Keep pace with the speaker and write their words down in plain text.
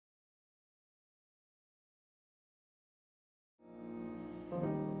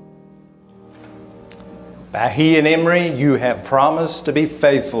Bahi and Imri, you have promised to be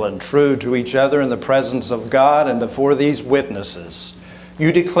faithful and true to each other in the presence of God and before these witnesses.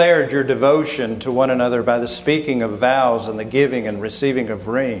 You declared your devotion to one another by the speaking of vows and the giving and receiving of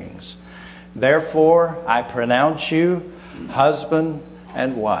rings. Therefore, I pronounce you husband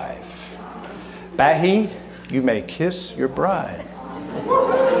and wife. Bahi, you may kiss your bride.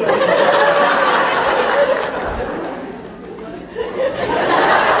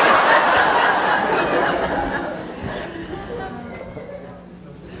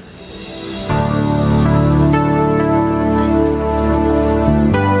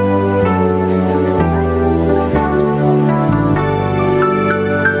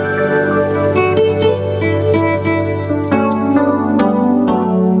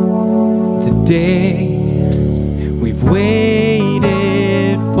 We've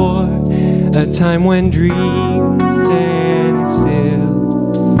waited for a time when dreams stand still.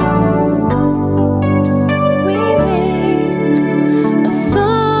 We made a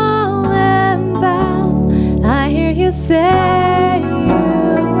solemn vow. I hear you say you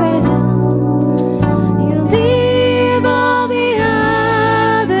will. You leave all the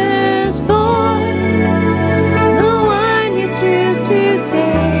others for the one you choose to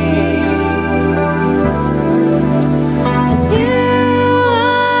take.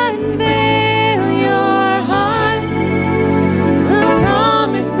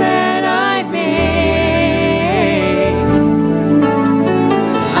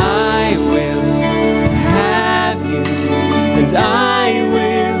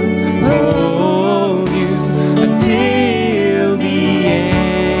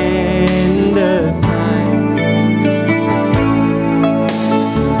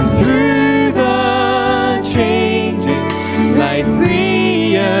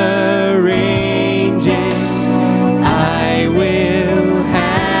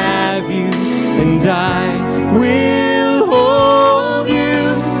 And I will hold you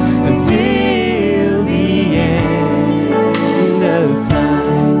until the end of time.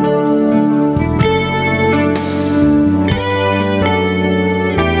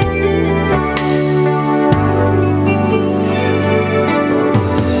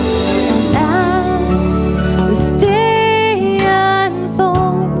 As this day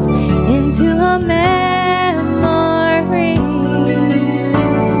unfolds into a memory,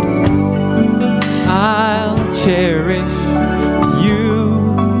 I'll cherish you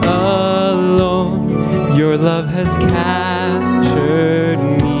alone. Your love has captured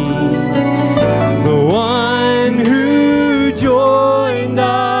me. The one who joined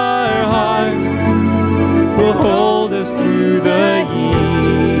our hearts will hold us through the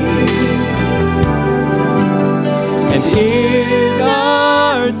years. And in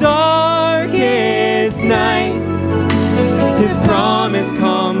our darkest nights, His promise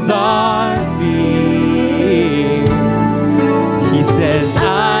calms our fears. He says,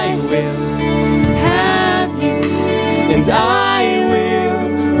 I will have you, and I will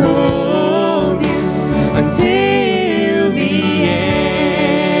hold you until the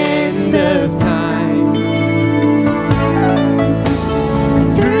end of time.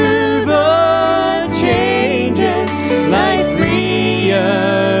 Through the changes life rearranges,